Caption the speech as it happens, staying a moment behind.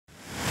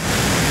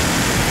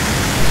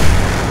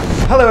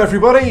Hello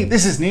everybody,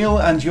 this is Neil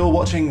and you're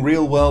watching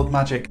Real World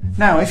Magic.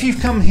 Now, if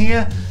you've come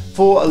here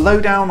for a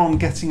lowdown on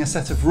getting a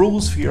set of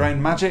rules for your own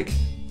magic,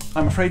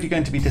 I'm afraid you're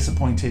going to be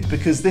disappointed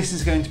because this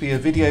is going to be a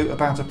video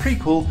about a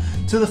prequel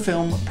to the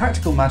film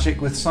Practical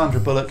Magic with Sandra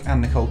Bullock and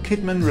Nicole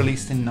Kidman,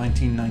 released in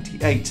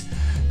 1998.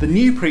 The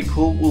new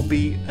prequel will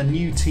be a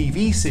new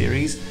TV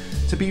series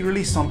to be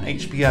released on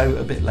HBO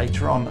a bit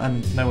later on,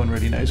 and no one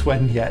really knows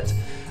when yet.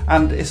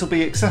 And it'll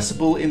be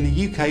accessible in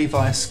the UK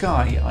via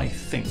Sky, I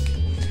think.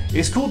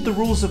 It's called The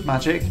Rules of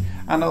Magic,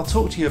 and I'll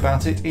talk to you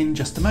about it in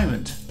just a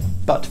moment.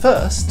 But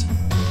first...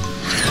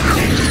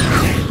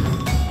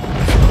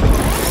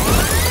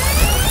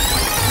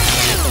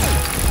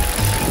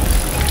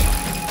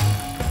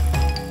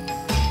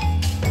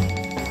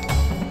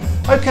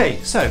 Okay,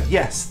 so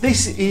yes,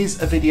 this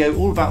is a video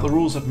all about the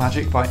rules of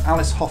magic by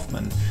Alice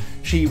Hoffman.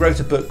 She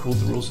wrote a book called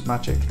The Rules of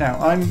Magic. Now,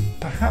 I'm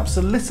perhaps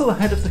a little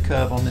ahead of the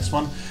curve on this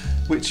one,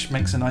 which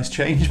makes a nice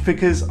change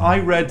because I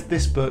read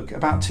this book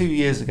about 2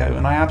 years ago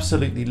and I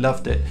absolutely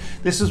loved it.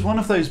 This was one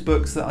of those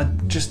books that I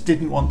just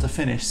didn't want to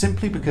finish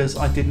simply because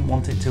I didn't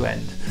want it to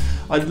end.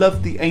 I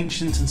loved the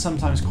ancient and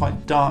sometimes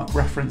quite dark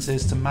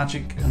references to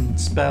magic and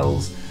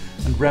spells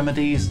and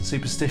remedies and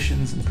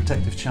superstitions and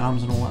protective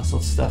charms and all that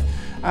sort of stuff,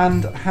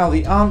 and how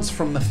the aunts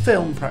from the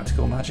film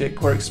Practical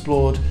Magic were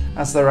explored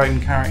as their own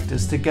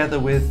characters together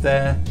with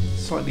their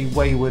slightly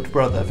wayward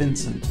brother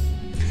Vincent.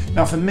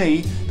 Now for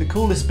me, the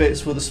coolest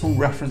bits were the small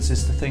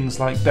references to things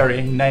like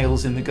burying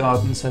nails in the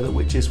garden so that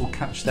witches will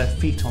catch their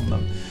feet on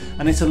them.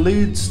 And it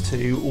alludes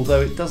to,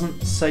 although it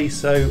doesn't say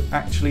so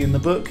actually in the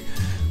book,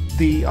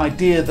 the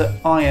idea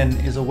that iron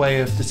is a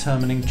way of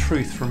determining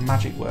truth from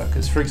magic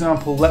workers. For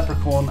example,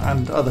 leprechaun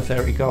and other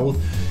fairy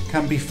gold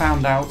can be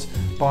found out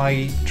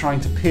by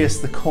trying to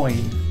pierce the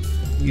coin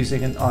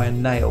using an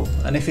iron nail,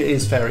 and if it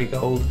is fairy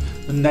gold,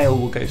 the nail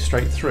will go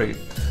straight through.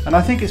 And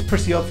I think it's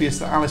pretty obvious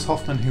that Alice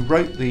Hoffman, who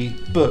wrote the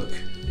book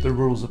The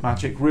Rules of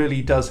Magic,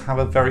 really does have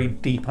a very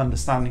deep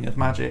understanding of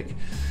magic.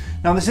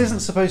 Now, this isn't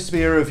supposed to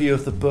be a review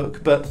of the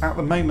book, but at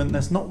the moment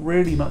there's not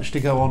really much to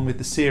go on with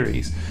the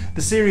series.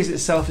 The series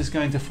itself is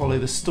going to follow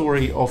the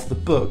story of the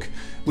book,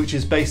 which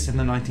is based in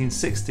the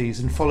 1960s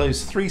and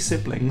follows three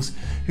siblings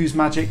whose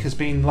magic has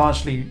been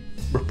largely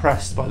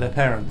repressed by their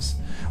parents.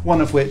 One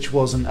of which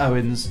was an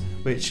Owens,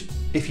 which,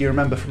 if you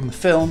remember from the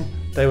film,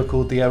 they were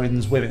called the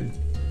Owens women.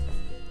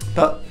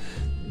 But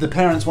the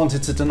parents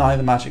wanted to deny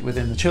the magic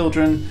within the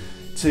children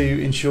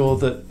to ensure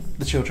that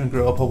the children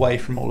grew up away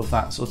from all of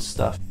that sort of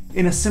stuff.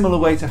 In a similar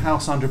way to how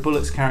Sandra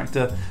Bullock's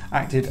character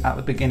acted at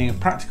the beginning of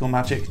Practical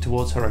Magic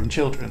towards her own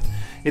children.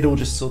 It all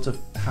just sort of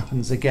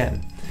happens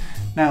again.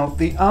 Now,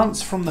 the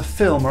aunts from the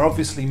film are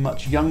obviously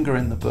much younger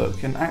in the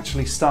book and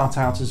actually start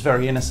out as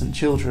very innocent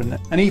children.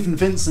 And even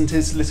Vincent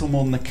is little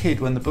more than a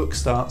kid when the book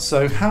starts,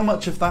 so how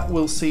much of that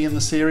we'll see in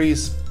the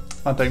series,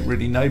 I don't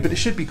really know, but it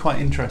should be quite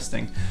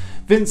interesting.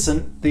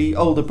 Vincent, the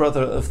older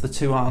brother of the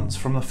two aunts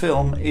from the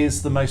film,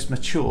 is the most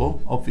mature,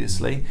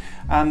 obviously,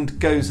 and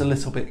goes a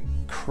little bit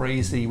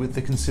crazy with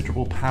the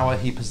considerable power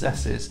he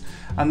possesses,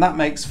 and that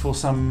makes for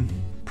some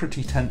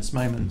pretty tense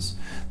moments.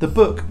 The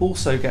book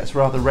also gets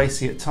rather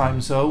racy at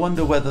times, so I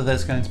wonder whether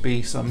there's going to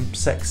be some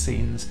sex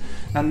scenes.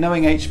 And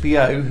knowing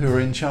HBO, who are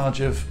in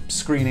charge of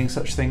screening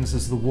such things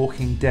as The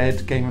Walking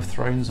Dead, Game of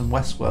Thrones and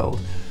Westworld,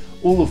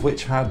 all of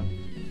which had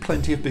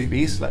plenty of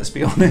boobies, let's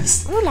be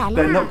honest,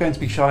 they're not going to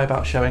be shy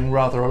about showing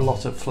rather a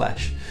lot of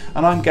flesh.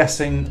 And I'm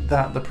guessing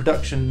that the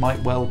production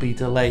might well be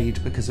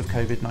delayed because of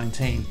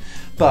COVID-19.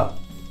 But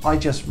I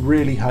just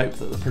really hope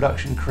that the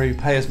production crew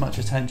pay as much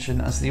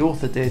attention as the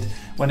author did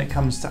when it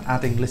comes to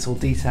adding little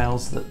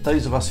details that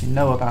those of us who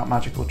know about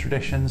magical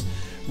traditions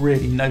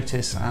really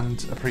notice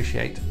and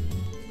appreciate.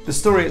 The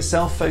story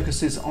itself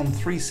focuses on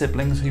three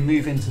siblings who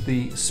move into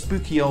the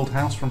spooky old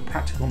house from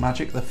Practical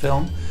Magic, the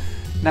film.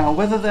 Now,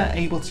 whether they're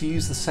able to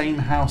use the same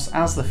house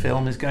as the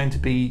film is going to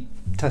be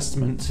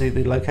testament to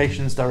the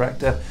locations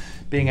director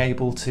being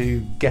able to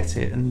get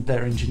it and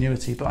their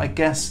ingenuity, but I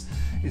guess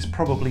it's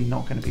probably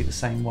not going to be the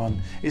same one.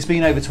 It's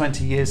been over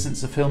 20 years since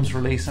the film's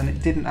release and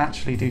it didn't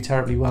actually do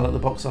terribly well at the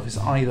box office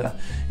either.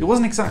 It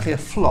wasn't exactly a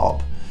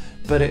flop,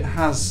 but it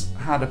has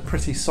had a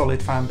pretty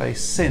solid fan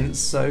base since,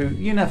 so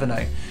you never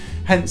know.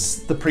 Hence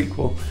the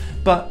prequel.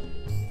 But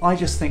I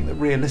just think that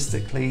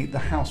realistically the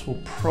house will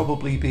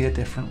probably be a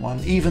different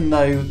one, even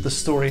though the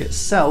story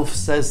itself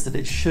says that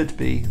it should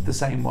be the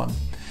same one.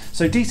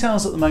 So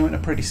details at the moment are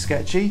pretty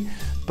sketchy,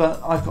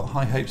 but I've got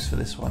high hopes for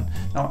this one.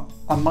 Now,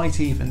 I might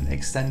even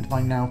extend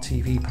my Now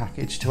TV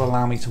package to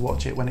allow me to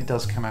watch it when it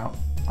does come out.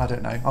 I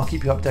don't know, I'll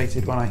keep you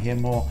updated when I hear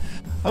more.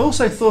 I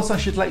also thought I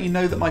should let you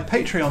know that my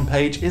Patreon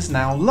page is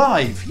now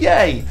live,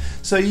 yay!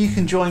 So you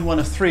can join one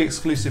of 3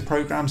 exclusive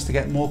programs to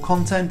get more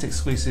content,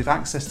 exclusive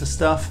access to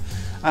stuff,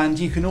 and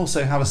you can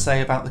also have a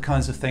say about the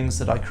kinds of things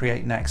that I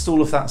create next.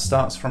 All of that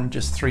starts from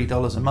just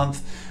 $3 a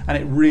month, and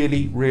it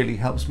really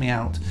helps me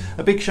out.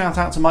 A big shout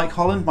out to Mike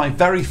Holland, my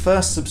very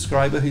first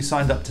subscriber who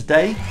signed up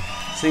today.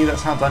 See,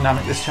 that's how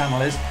dynamic this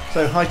channel is.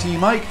 So hi to you,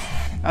 Mike.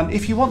 And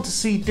if you want to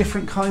see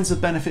different kinds of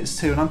benefits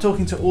too, and I'm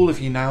talking to all of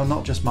you now,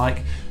 not just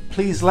Mike,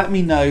 please let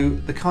me know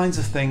the kinds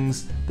of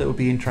things that would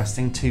be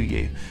interesting to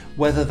you.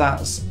 Whether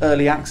that's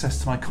early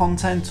access to my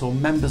content or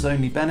members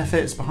only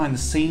benefits, behind the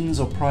scenes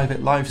or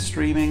private live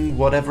streaming,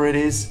 whatever it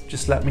is,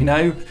 just let me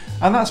know.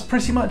 And that's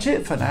pretty much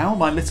it for now,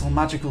 my little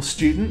magical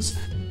students.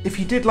 If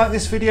you did like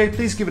this video,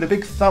 please give it a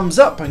big thumbs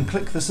up and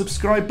click the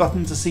subscribe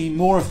button to see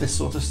more of this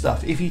sort of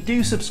stuff. If you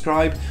do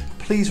subscribe,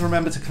 please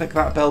remember to click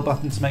that bell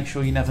button to make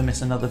sure you never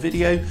miss another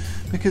video,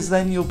 because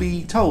then you'll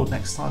be told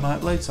next time I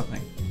upload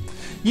something.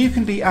 You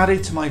can be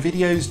added to my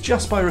videos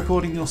just by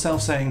recording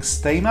yourself saying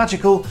 "Stay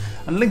Magical"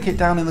 and link it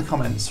down in the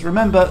comments.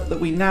 Remember that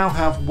we now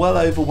have well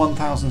over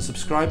 1,000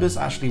 subscribers,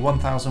 actually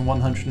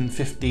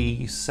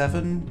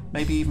 1,157,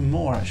 maybe even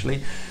more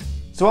actually.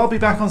 So I'll be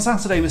back on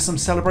Saturday with some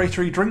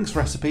celebratory drinks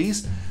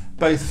recipes,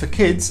 both for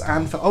kids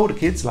and for older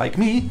kids like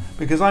me,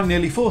 because I'm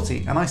nearly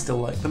 40 and I still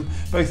like them.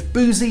 Both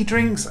boozy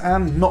drinks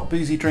and not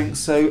boozy drinks,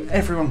 so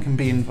everyone can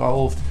be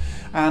involved.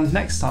 And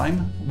next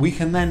time, we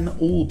can then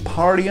all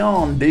party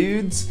on,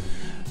 dudes.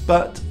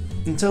 But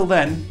until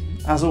then,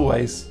 as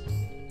always,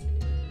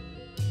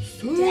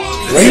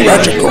 stay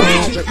magical.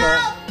 Please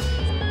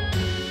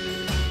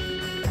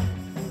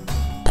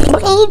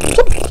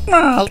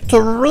subscribe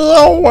to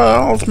Real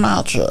World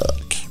Magic.